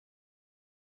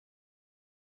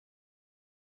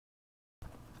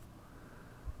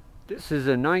This is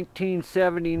a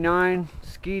 1979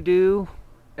 Skidoo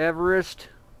Everest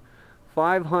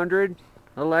 500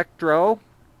 Electro.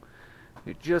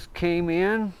 It just came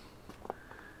in.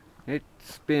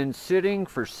 It's been sitting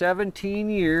for 17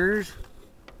 years.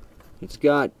 It's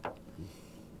got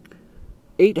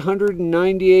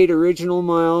 898 original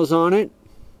miles on it.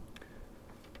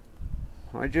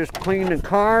 I just cleaned the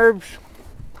carbs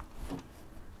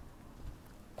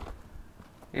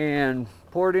and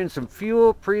poured in some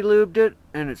fuel, pre-lubed it,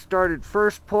 and it started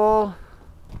first pull.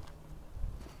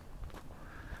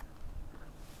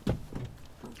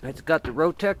 It's got the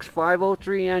Rotex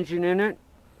 503 engine in it,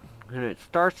 and it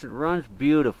starts and runs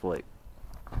beautifully.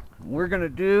 We're going to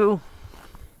do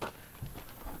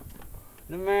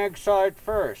the mag side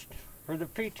first, for the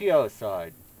PTO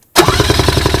side.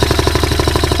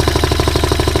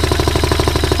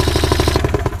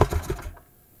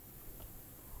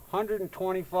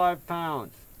 125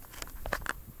 pounds.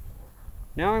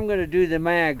 Now I'm going to do the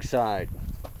mag side.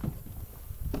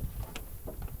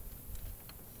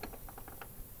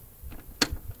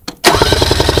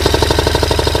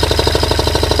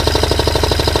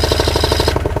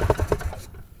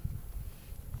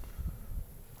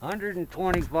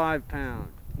 £125.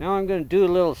 Now I'm going to do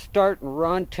a little start and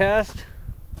run test.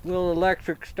 We'll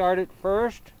electric start it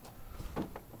first.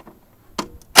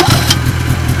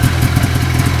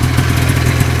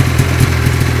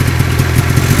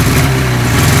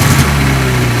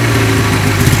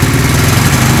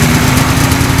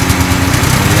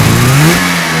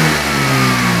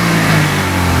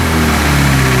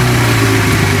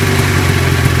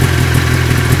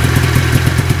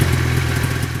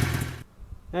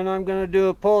 And I'm going to do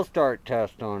a pull start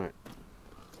test on it.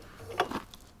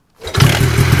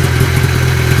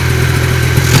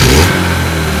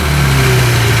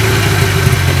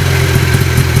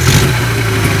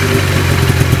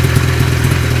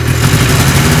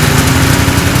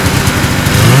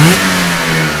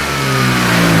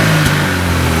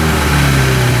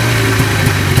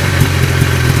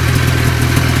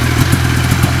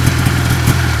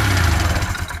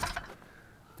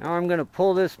 Now I'm going to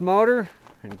pull this motor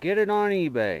and get it on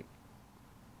eBay.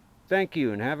 Thank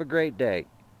you and have a great day.